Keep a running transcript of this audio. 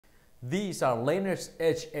These are Lanner's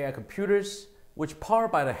edge AI computers, which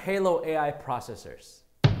powered by the Hailo AI processors.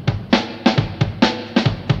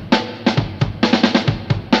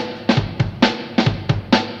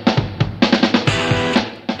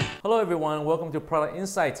 Hello everyone, welcome to Product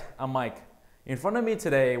Insight. I'm Mike. In front of me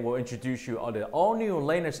today, we'll introduce you on the all-new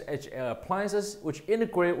Lanner's edge AI appliances, which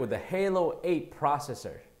integrate with the Hailo-8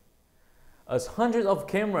 processor. As hundreds of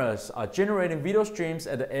cameras are generating video streams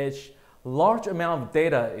at the edge, large amount of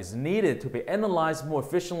data is needed to be analyzed more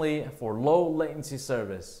efficiently for low latency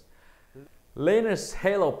service. Lanner's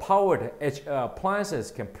Hailo-powered edge AI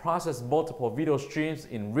appliances can process multiple video streams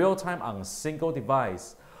in real time on a single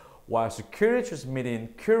device, while securely transmitting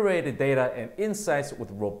curated data and insights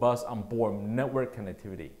with robust onboard network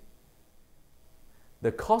connectivity.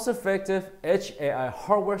 The cost-effective edge AI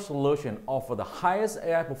hardware solution offers the highest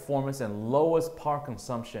AI performance and lowest power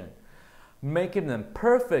consumption, making them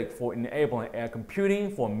perfect for enabling AI computing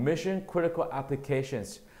for mission-critical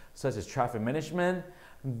applications such as traffic management,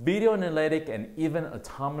 video analytic, and even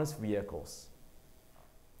autonomous vehicles.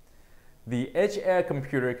 The edge AI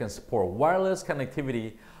computer can support wireless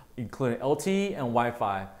connectivity, including LTE and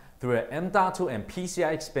Wi-Fi, through M.2 and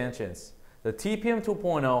PCI expansions. The TPM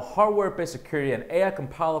 2.0 hardware-based security and AI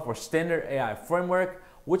compiler for standard AI framework,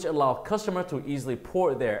 which allow customers to easily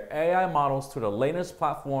port their AI models to the Lanner's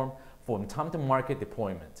platform for time-to-market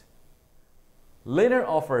deployment. Lanner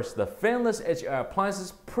offers the fanless edge AI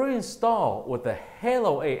appliances pre-installed with the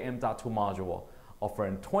Hailo-8 M.2 module,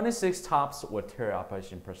 offering 26 TOPS with tera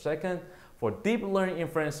operation per second for deep learning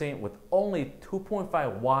inferencing with only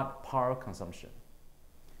 2.5 watt power consumption.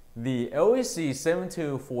 The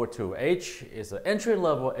LEC7242H is an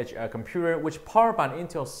entry-level edge AI computer which powered by an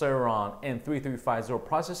Intel Celeron N3350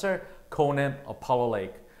 processor codenamed Apollo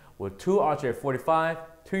Lake, with 2 RJ45,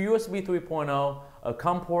 2 USB 3.0, a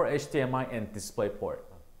COM port, HDMI, and DisplayPort.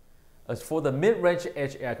 As for the mid-range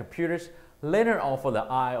edge AI computers, Lanner offers the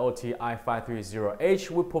aiot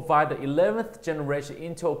i530H, which provide the 11th generation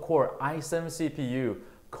Intel Core i7 CPU,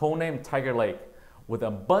 codenamed Tiger Lake, with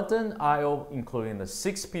abundant I/O including the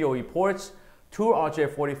 6 PoE ports, 2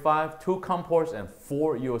 RJ45, 2 COM ports, and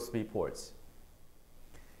 4 USB ports.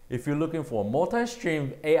 If you're looking for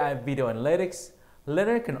multi-stream AI video analytics,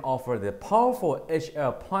 Lanner can offer the powerful edge AI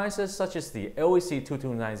appliances such as the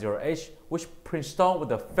LEC2290H, which pre-installed with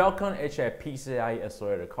the Falcon HI PCIe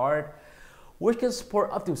accelerator card, which can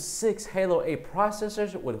support up to 6 Hailo-8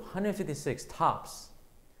 processors with 156 TOPS.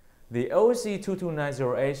 The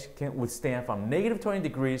LEC2290H can withstand from -20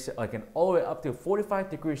 degrees and all the way up to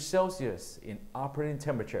 45 degrees Celsius in operating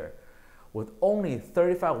temperature, with only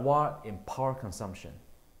 35 watt in power consumption.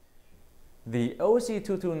 The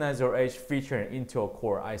LEC2290H features an Intel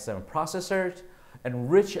Core i7 processor and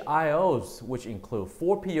rich I/Os, which include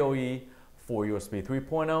 4 PoE, 4 USB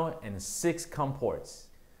 3.0, and 6 COM ports.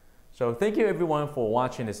 So thank you everyone for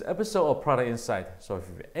watching this episode of Product Insight. So if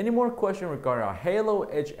you have any more questions regarding our Hailo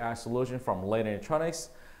Edge AI solution from Lanner Electronics,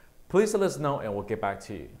 please let us know and we'll get back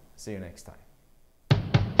to you. See you next time.